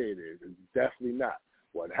they say it is. It's definitely not.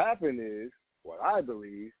 What happened is, what I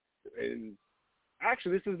believe, and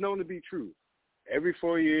actually this is known to be true. Every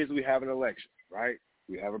 4 years we have an election, right?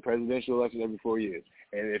 We have a presidential election every 4 years.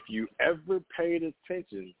 And if you ever paid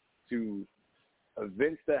attention to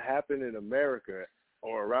events that happen in America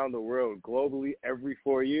or around the world globally every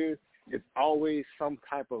 4 years, it's always some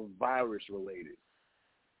type of virus related.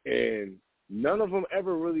 And none of them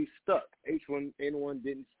ever really stuck. H1N1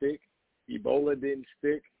 didn't stick. Ebola didn't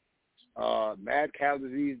stick. Mad cow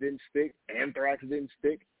disease didn't stick. Anthrax didn't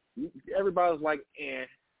stick. Everybody was like,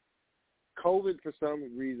 COVID for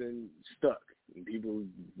some reason stuck. And people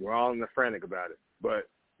were all frantic about it. But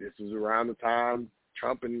this was around the time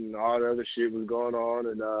Trump and all the other shit was going on,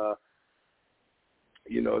 and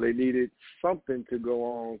they needed something to go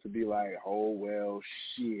on to be like, oh, well,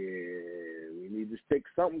 shit, we need to stick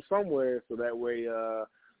something somewhere so that way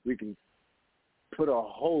we can put a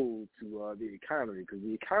hold to the economy, because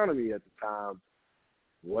the economy at the time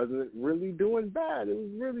wasn't really doing bad. It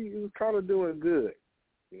was kind of doing good.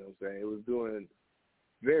 You know what I'm saying? It was doing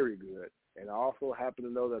very good. And I also happen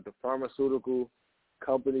to know that the pharmaceutical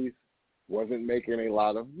companies wasn't making a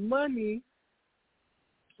lot of money,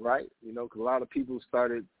 right? Because a lot of people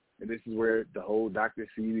started, and this is where the whole Dr.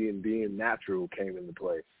 Sebi and being natural came into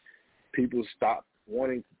play. People stopped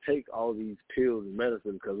wanting to take all these pills and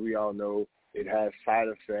medicine because we all know it has side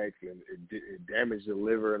effects and it damaged the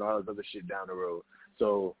liver and all this other shit down the road.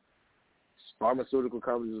 So pharmaceutical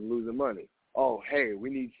companies are losing money. Oh, hey, we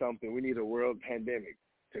need something. We need a world pandemic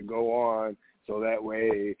to go on so that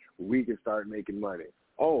way we can start making money.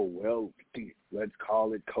 Oh, well, let's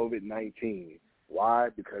call it COVID-19. Why?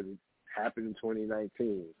 Because it happened in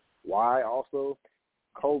 2019. Why? Also,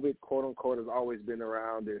 COVID, quote-unquote, has always been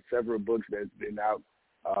around. There's several books that's been out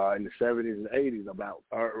in the 70s and 80s about,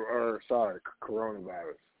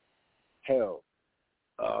 coronavirus. Hell,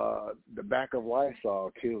 the back of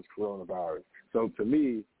Lysol kills coronavirus. So to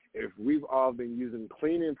me, if we've all been using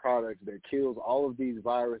cleaning products that kills all of these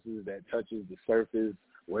viruses that touches the surface,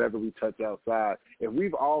 whatever we touch outside, if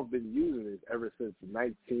we've all been using it ever since the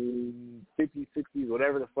 1950s, 60s,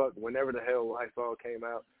 whatever the fuck, whenever the hell Lysol came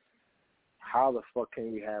out, how the fuck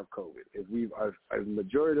can we have COVID? If a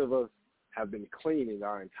majority of us have been cleaning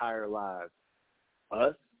our entire lives,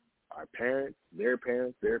 us, our parents, their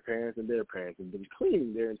parents, their parents, and their parents have been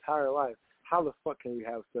cleaning their entire life, how the fuck can we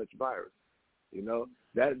have such virus? You know,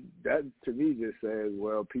 that to me just says,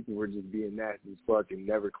 well, people were just being nasty as fuck and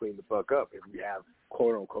never clean the fuck up if we have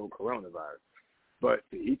quote-unquote coronavirus. But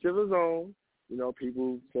to each of his own, you know,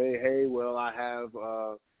 people say, hey, well, I have,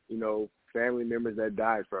 you know, family members that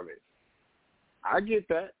died from it. I get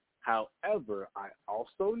that. However, I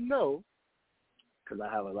also know, because I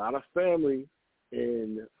have a lot of family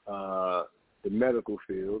in the medical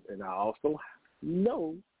field, and I also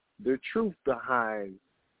know the truth behind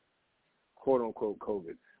quote-unquote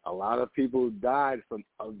COVID. A lot of people died from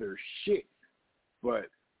other shit, but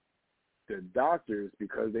the doctors,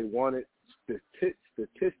 because they wanted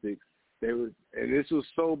statistics, they would, and this was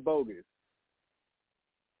so bogus,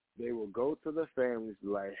 they will go to the families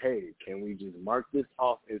like, hey, can we just mark this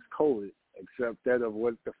off as COVID, except that of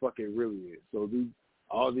what the fuck it really is. So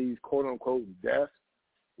all these quote-unquote deaths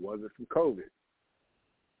wasn't from COVID.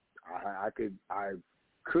 I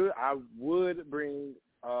would bring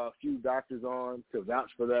a few doctors on to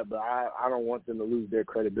vouch for that, but I don't want them to lose their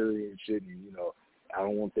credibility and shit, and, you know, I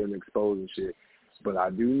don't want them exposed and shit. But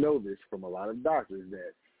I do know this from a lot of doctors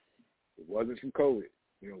that it wasn't from COVID,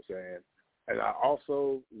 you know what I'm saying? And I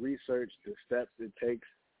also researched the steps it takes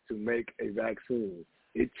to make a vaccine.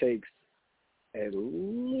 It takes at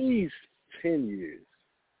least 10 years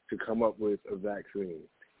to come up with a vaccine.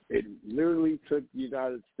 It literally took the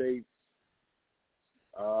United States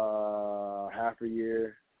half a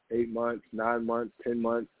year, 8 months, 9 months, 10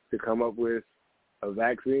 months to come up with a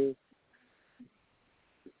vaccine.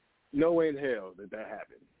 No way in hell that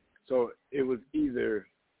happened. So it was either,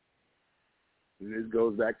 and this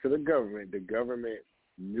goes back to the government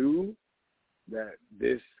knew that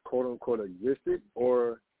this quote-unquote existed,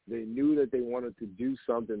 or they knew that they wanted to do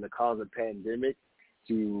something to cause a pandemic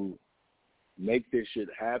to make this shit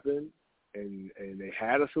happen, and they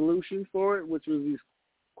had a solution for it, which was these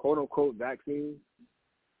quote-unquote vaccines.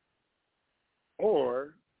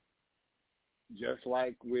 Or, just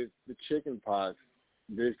like with the chicken pox,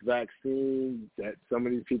 this vaccine that some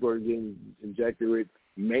of these people are getting injected with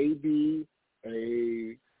may be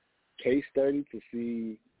a case study to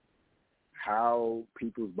see how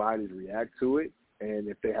people's bodies react to it, and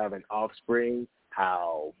if they have an offspring,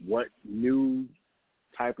 what new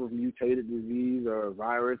type of mutated disease or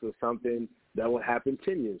virus or something that will happen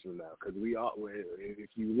 10 years from now. Because if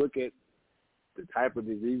you look at the type of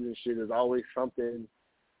disease and shit, there's always something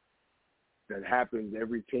that happens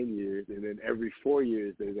every 10 years, and then every 4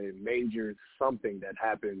 years there's a major something that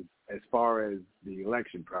happens as far as the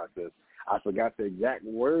election process. I forgot the exact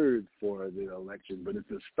word for the election, but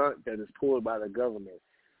it's a stunt that is pulled by the government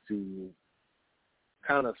to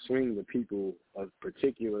kind of swing the people of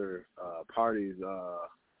particular parties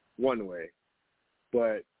one way.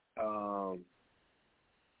 But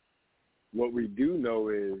what we do know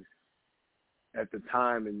is at the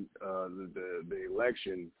time in the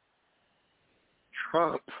election,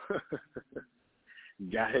 Trump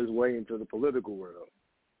got his way into the political world,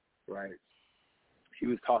 right? He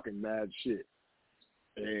was talking mad shit.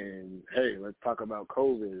 And, hey, let's talk about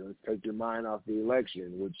COVID. Let's take your mind off the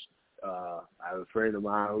election, which I have a friend of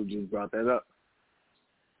mine who just brought that up.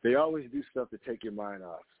 They always do stuff to take your mind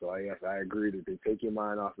off. So I agree that they take your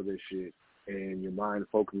mind off of this shit and your mind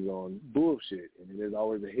focuses on bullshit. And there's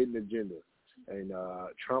always a hidden agenda. And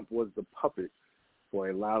Trump was the puppet for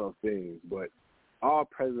a lot of things. But all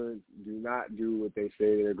presidents do not do what they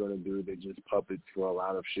say they're going to do. They're just puppets for a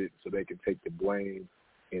lot of shit so they can take the blame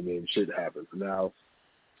and then shit happens. Now,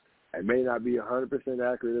 it may not be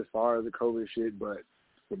 100% accurate as far as the COVID shit, but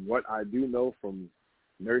from what I do know from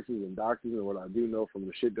nurses and doctors and what I do know from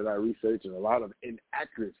the shit that I research and a lot of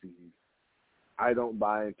inaccuracies, I don't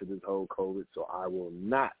buy into this whole COVID, so I will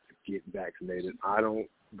not get vaccinated. I don't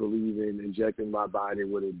believe in injecting my body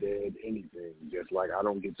with a dead anything, just like I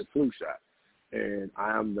don't get the flu shot. And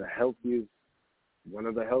I am one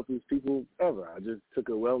of the healthiest people ever. I just took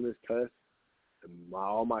a wellness test, and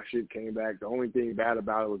all my shit came back. The only thing bad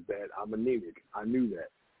about it was that I'm anemic. I knew that.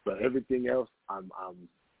 But everything else, I'm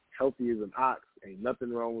healthy as an ox. Ain't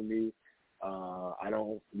nothing wrong with me. I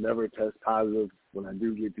don't never test positive when I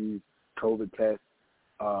do get these COVID tests,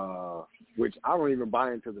 which I don't even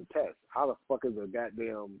buy into the test. How the fuck is a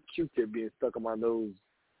goddamn Q-tip being stuck in my nose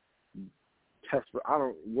test for,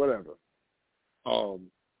 whatever.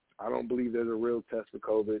 I don't believe there's a real test for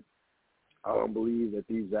COVID. I don't believe that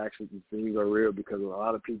these vaccines and things are real because a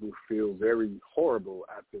lot of people feel very horrible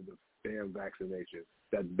after the damn vaccination.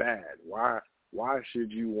 That's bad. Why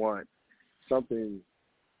should you want something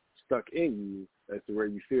stuck in you that's where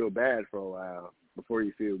you feel bad for a while before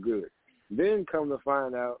you feel good? Then come to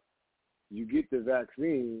find out, you get the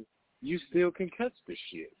vaccine, you still can catch the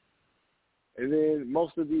shit. And then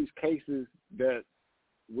most of these cases that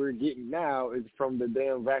we're getting now is from the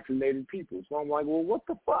damn vaccinated people. So I'm like, well, what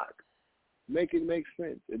the fuck? Make it make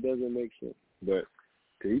sense. It doesn't make sense. But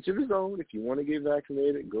to each of his own. If you want to get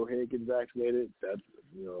vaccinated, go ahead and get vaccinated. That's,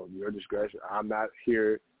 your discretion. I'm not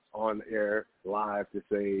here on air live to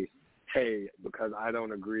say, hey, because I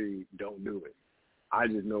don't agree, don't do it. I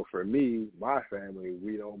just know for me, my family,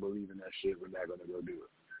 we don't believe in that shit. We're not going to go do it.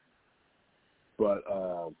 But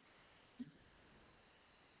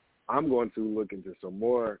I'm going to look into some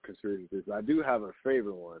more conspiracy theories. I do have a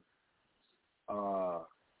favorite one.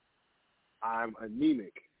 I'm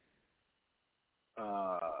anemic.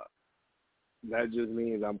 That just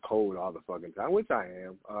means I'm cold all the fucking time, which I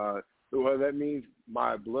am. Well, that means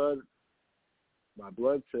my blood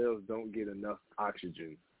cells don't get enough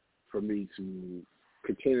oxygen for me to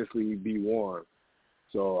continuously be warm.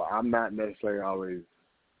 So I'm not necessarily always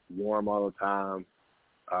warm all the time.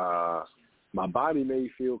 My body may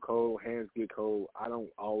feel cold, hands get cold. I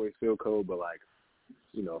don't always feel cold, but I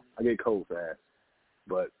get cold fast.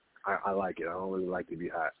 But I like it. I don't really like to be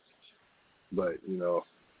hot. But,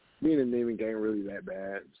 being anemic ain't really that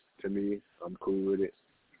bad to me. I'm cool with it.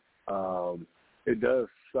 It does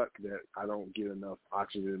suck that I don't get enough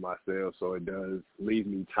oxygen in my cells, so it does leave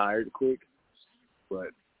me tired quick.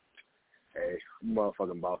 But, hey, I'm a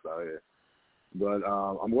motherfucking boss out here. But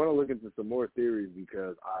I'm going to look into some more theories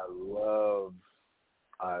because I love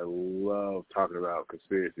talking about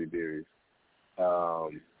conspiracy theories.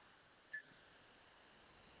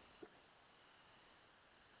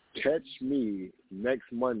 Catch me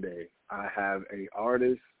next Monday. I have an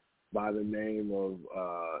artist by the name of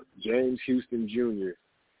James Houston Jr.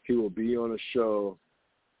 He will be on a show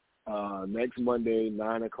next Monday,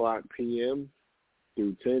 9 o'clock p.m.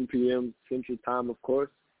 through 10 p.m. Central Time, of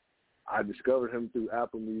course. I discovered him through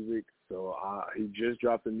Apple Music, so he just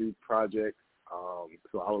dropped a new project.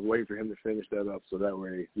 So I was waiting for him to finish that up so that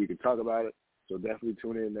way we could talk about it. So definitely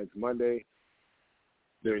tune in next Monday.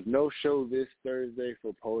 There's no show this Thursday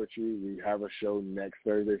for poetry. We have a show next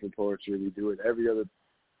Thursday for poetry. We do it every other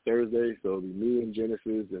Thursday, so it'll be me and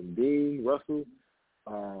Genesis and Dean Russell.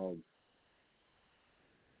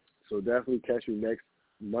 So definitely catch me next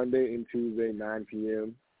Monday and Tuesday, 9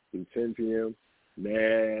 p.m. through 10 p.m.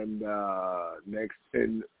 And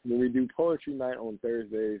when we do poetry night on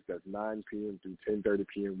Thursdays, that's 9 p.m. through 10:30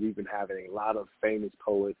 p.m. We've been having a lot of famous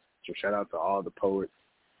poets, so shout out to all the poets.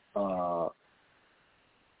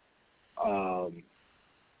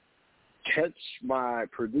 Catch my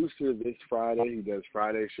producer this Friday. He does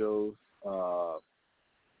Friday shows. So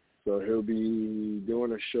he'll be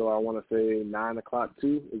doing a show, I want to say 9 o'clock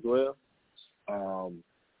too as well.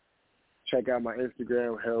 Check out my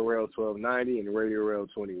Instagram, HellRail1290 and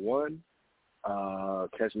RadioRail21.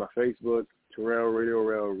 Catch my Facebook, Terrell Radio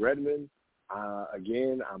Rail Redmond.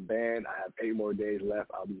 Again, I'm banned. I have 8 more days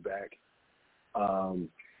left. I'll be back.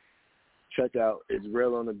 Check out It's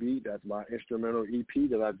Real on the Beat. That's my instrumental EP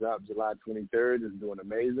that I dropped July 23rd. It's doing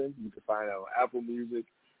amazing. You can find it on Apple Music,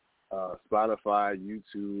 Spotify,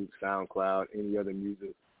 YouTube, SoundCloud, any other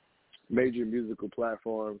major musical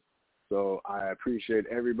platforms. So I appreciate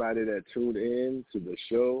everybody that tuned in to the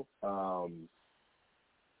show.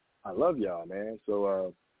 I love y'all, man.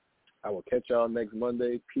 So I will catch y'all next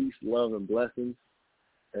Monday. Peace, love, and blessings.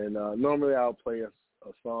 And normally I'll play a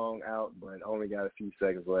song out, but I only got a few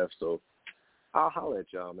seconds left, so I'll holler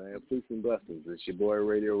at y'all, man. Peace and blessings. It's your boy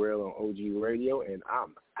Radio Rail on OG Radio, and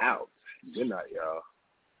I'm out. Good night, y'all.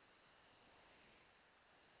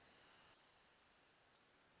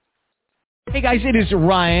 Hey guys, it is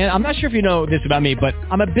Ryan. I'm not sure if you know this about me, but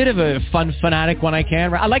I'm a bit of a fun fanatic when I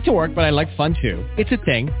can. I like to work, but I like fun too. It's a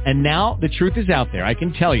thing. And now the truth is out there. I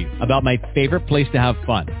can tell you about my favorite place to have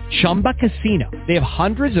fun. Chumba Casino. They have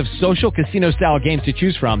hundreds of social casino style games to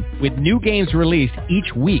choose from with new games released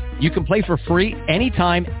each week. You can play for free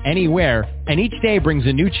anytime, anywhere. And each day brings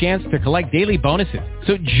a new chance to collect daily bonuses.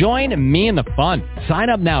 So join me in the fun. Sign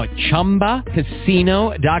up now at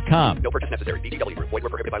ChumbaCasino.com. No purchase necessary. VGW. Void where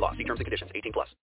prohibited by law. See terms and conditions. 18+.